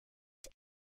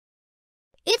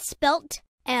It's spelt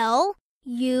L-U-C-A-S.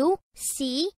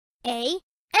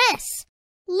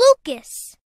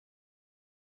 Lucas.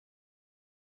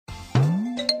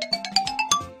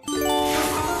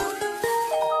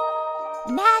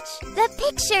 Match the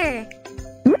picture.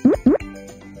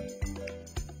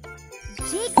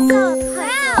 Jigsaw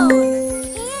puzzle.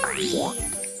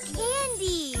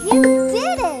 Candy. You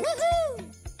did it.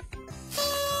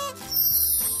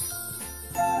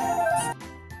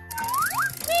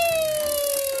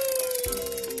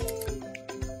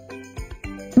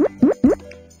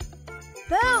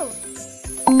 Boat.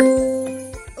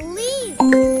 Leaf.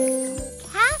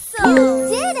 Castle.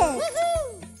 You did it.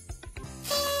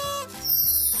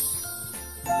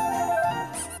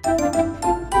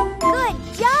 Good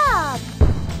job.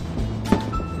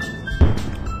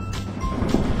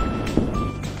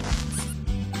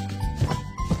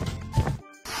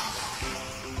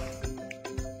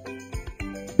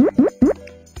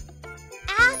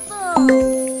 Apple.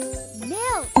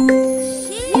 Milk.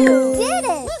 Shoe. You did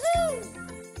it.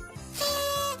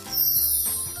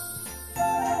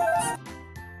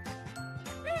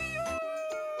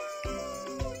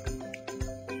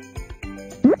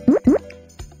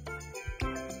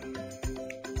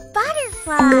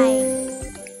 Butterfly.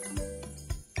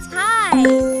 Tie.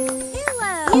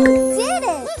 Pillow. You did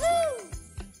it.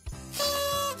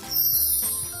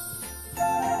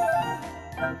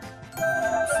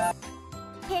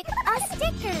 Pick a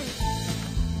sticker.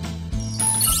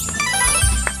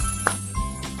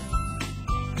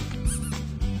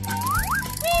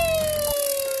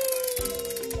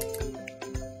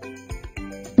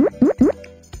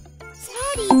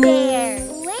 Teddy bear.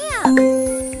 Lamp.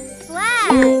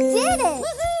 Flag. You did it.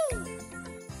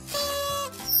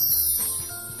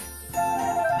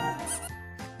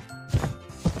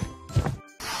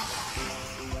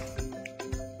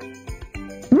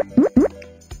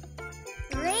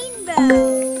 Rainbow.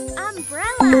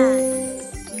 Umbrella.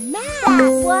 Map. That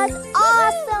was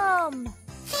awesome.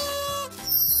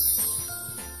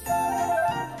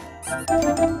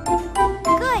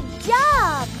 Good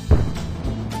job.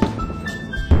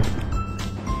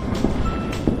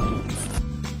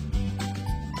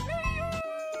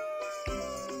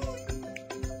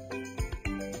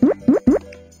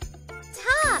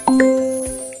 Top.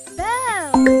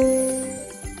 Bow.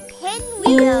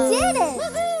 Pinwheel. You did it.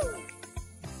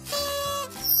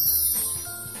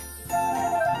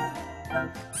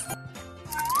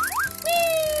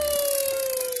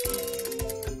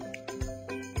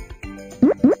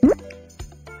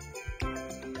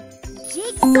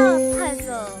 Jigsaw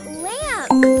puzzle. Lamp.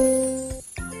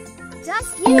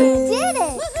 Dustbin. You did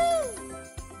it.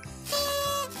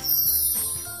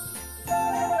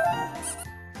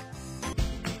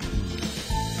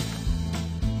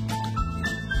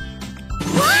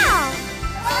 Wow!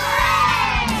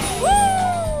 Woo!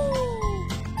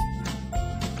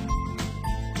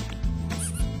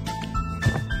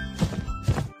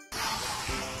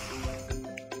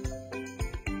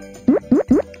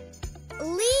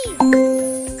 Leaf.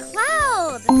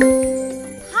 Cloud.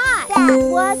 Pot. That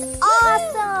was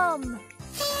awesome.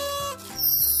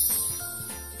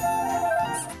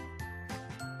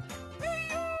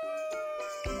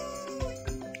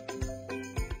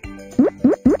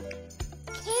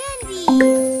 Candy.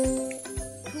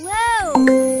 Globe.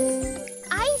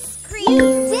 Ice cream. You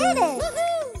did it.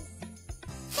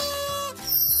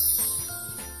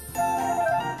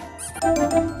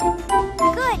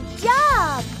 Good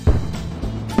job.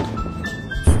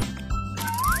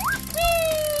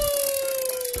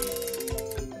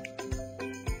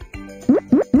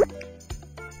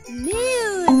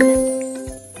 Moon.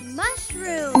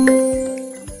 Mushroom.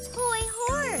 Toy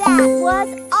horse. That was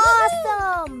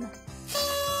awesome.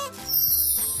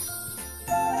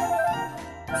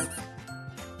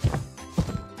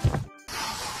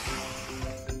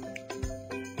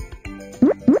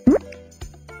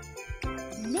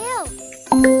 Milk.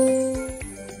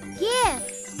 Gift.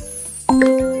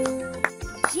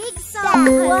 Jigsaw puzzle. That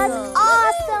was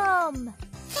awesome.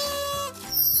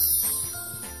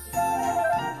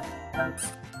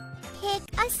 Pick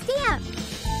a stamp.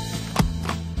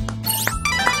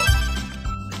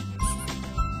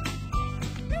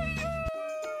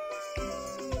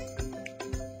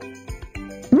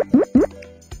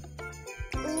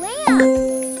 Lamp.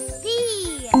 C.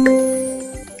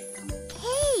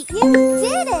 Cake. You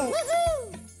did it.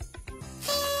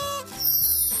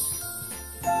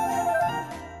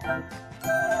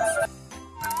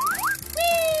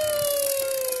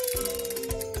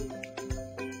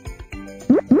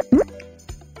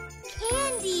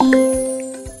 Candy.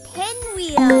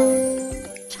 Pinwheel.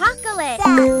 Chocolate.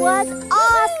 That was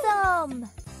awesome.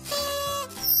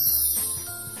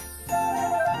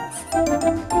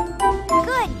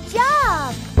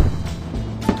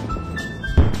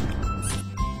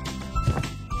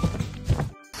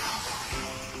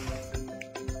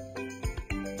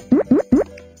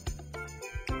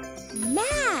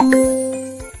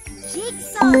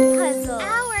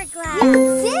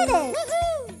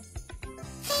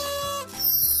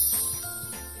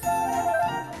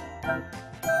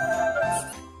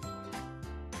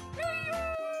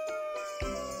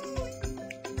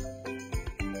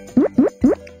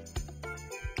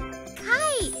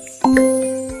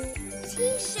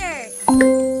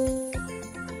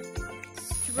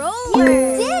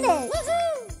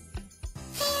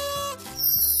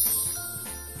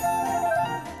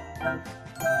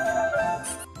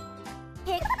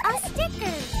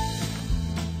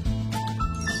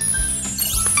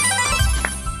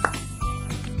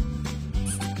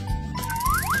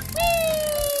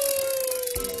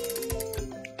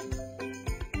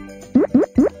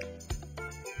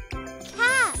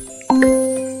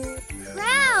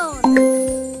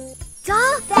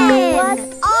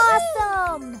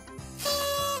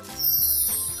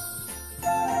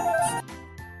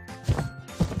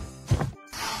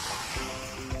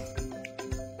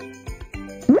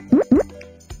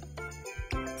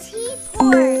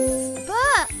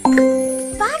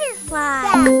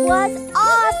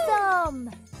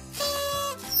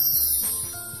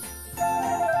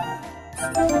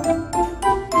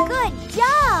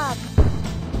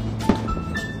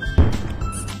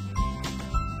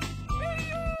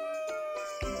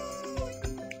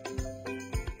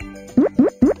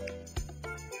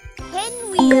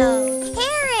 Pinwheel.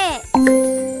 Carrot.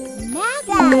 Magnet.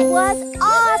 That was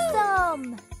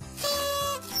awesome!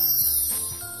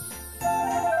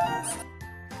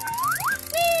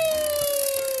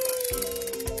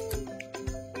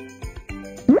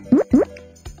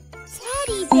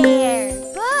 Teddy bear.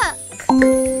 Book.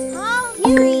 Palm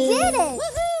tree. You did it!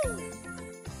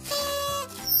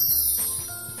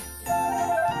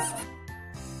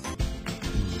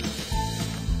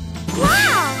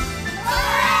 Wow!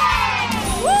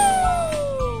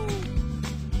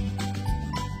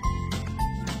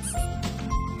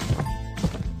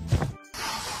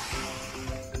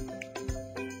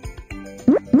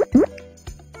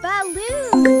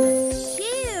 Balloon.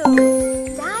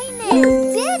 Shoe. Diamond. You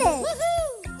did it!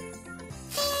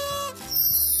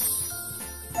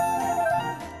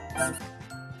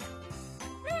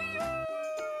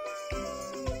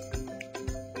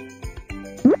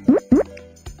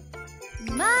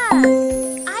 Mug.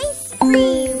 Ice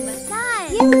cream.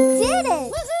 Sun. You did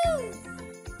it!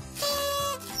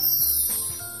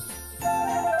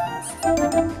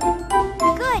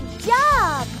 Good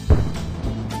job!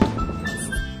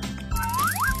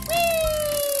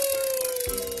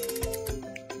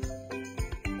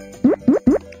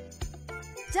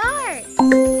 Dart.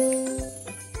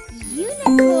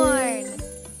 Unicorn.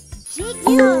 Jigsaw.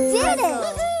 You did it!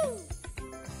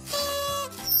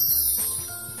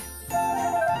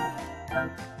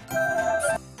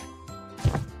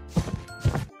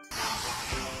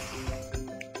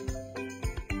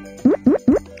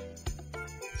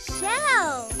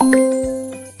 Shell.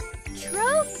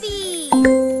 Trophy.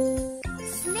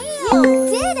 Snail. You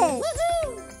did it!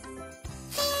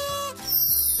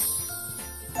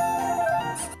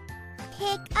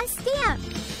 Pick a stamp.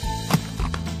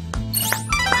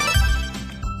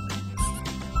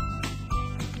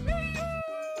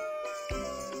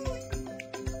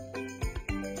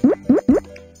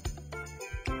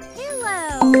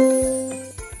 Pillow.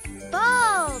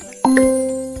 Bulb.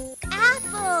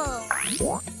 Apple.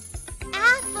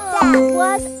 Apple. That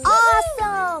was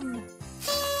awesome!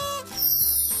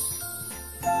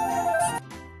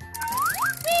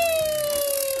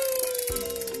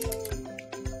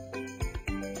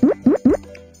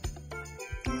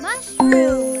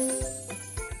 Mushroom.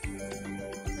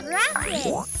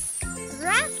 Racket.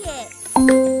 Racket.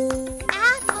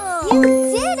 Apple. You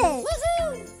did it!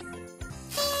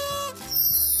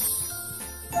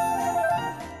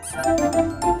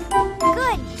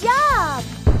 Good job!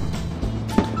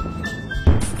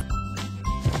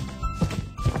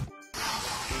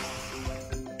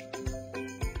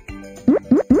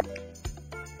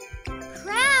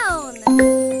 Crown.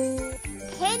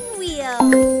 Pinwheel.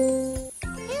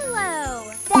 Pillow.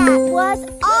 That was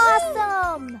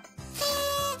awesome!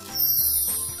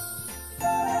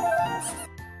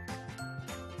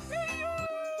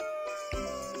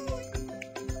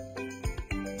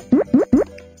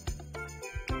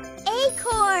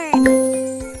 Acorn.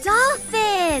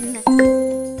 Dolphin.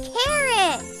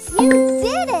 Carrot. You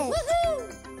did it!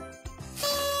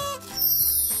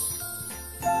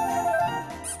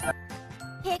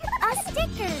 Pick a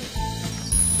sticker.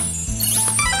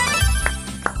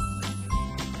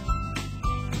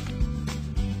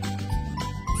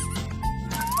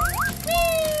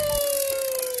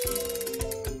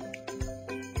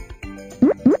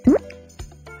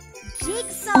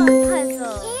 Jigsaw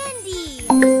puzzle. Candy.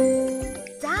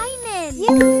 Diamond.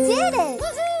 You did it!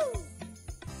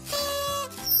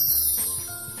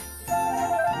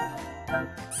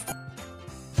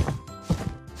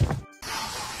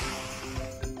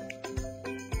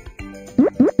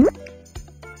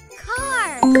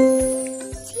 Car.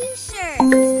 T-shirt.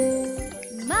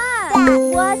 Mug. That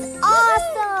was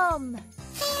awesome!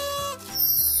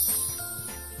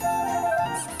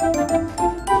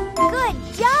 Good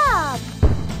job!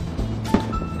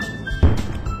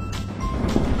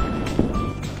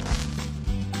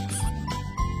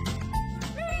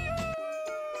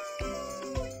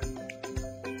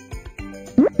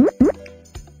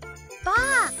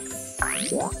 Box.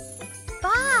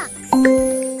 Box.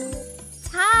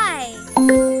 Tie.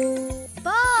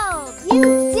 Bulb. You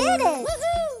did it!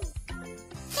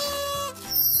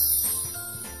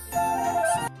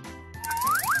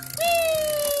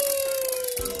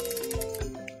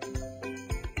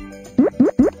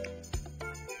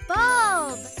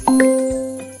 Bulb.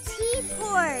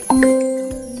 Teapot.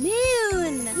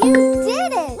 Moon. You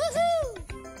did it!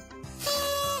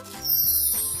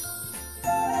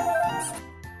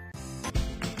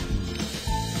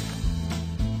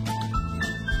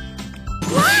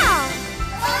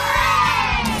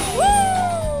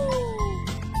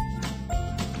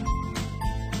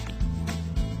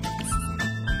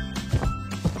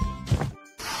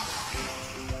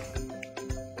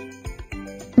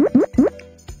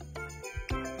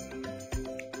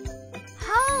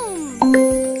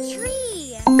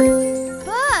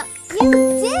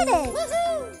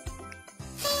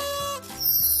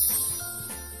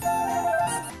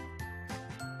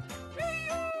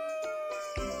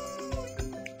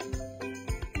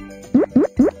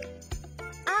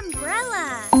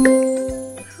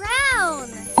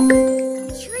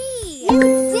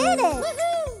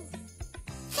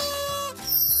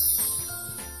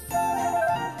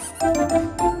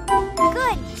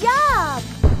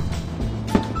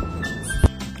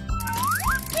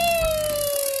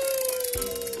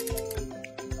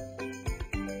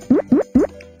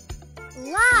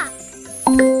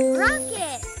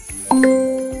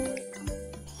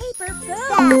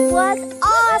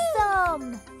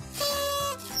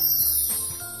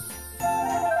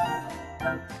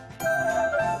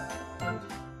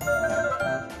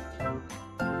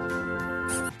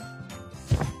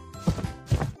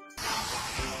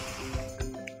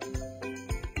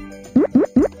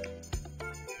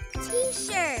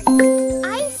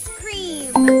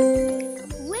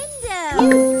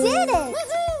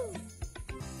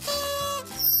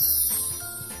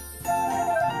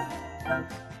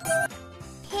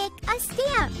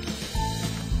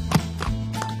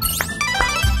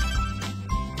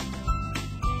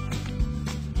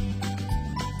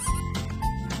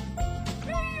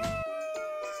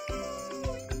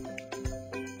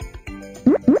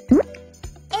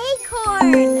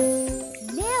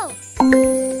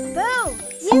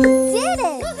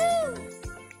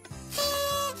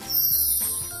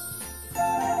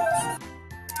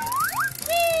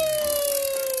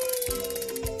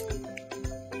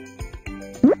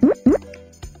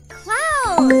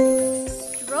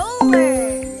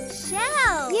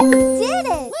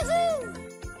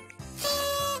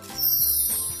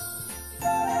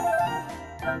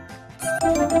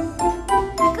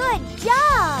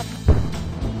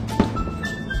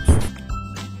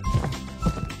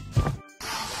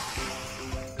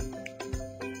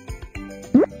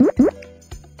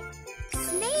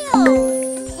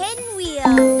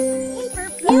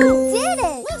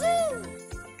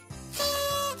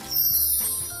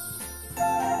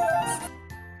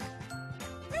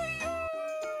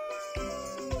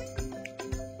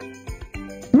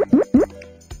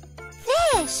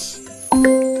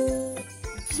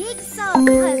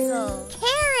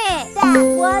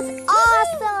 has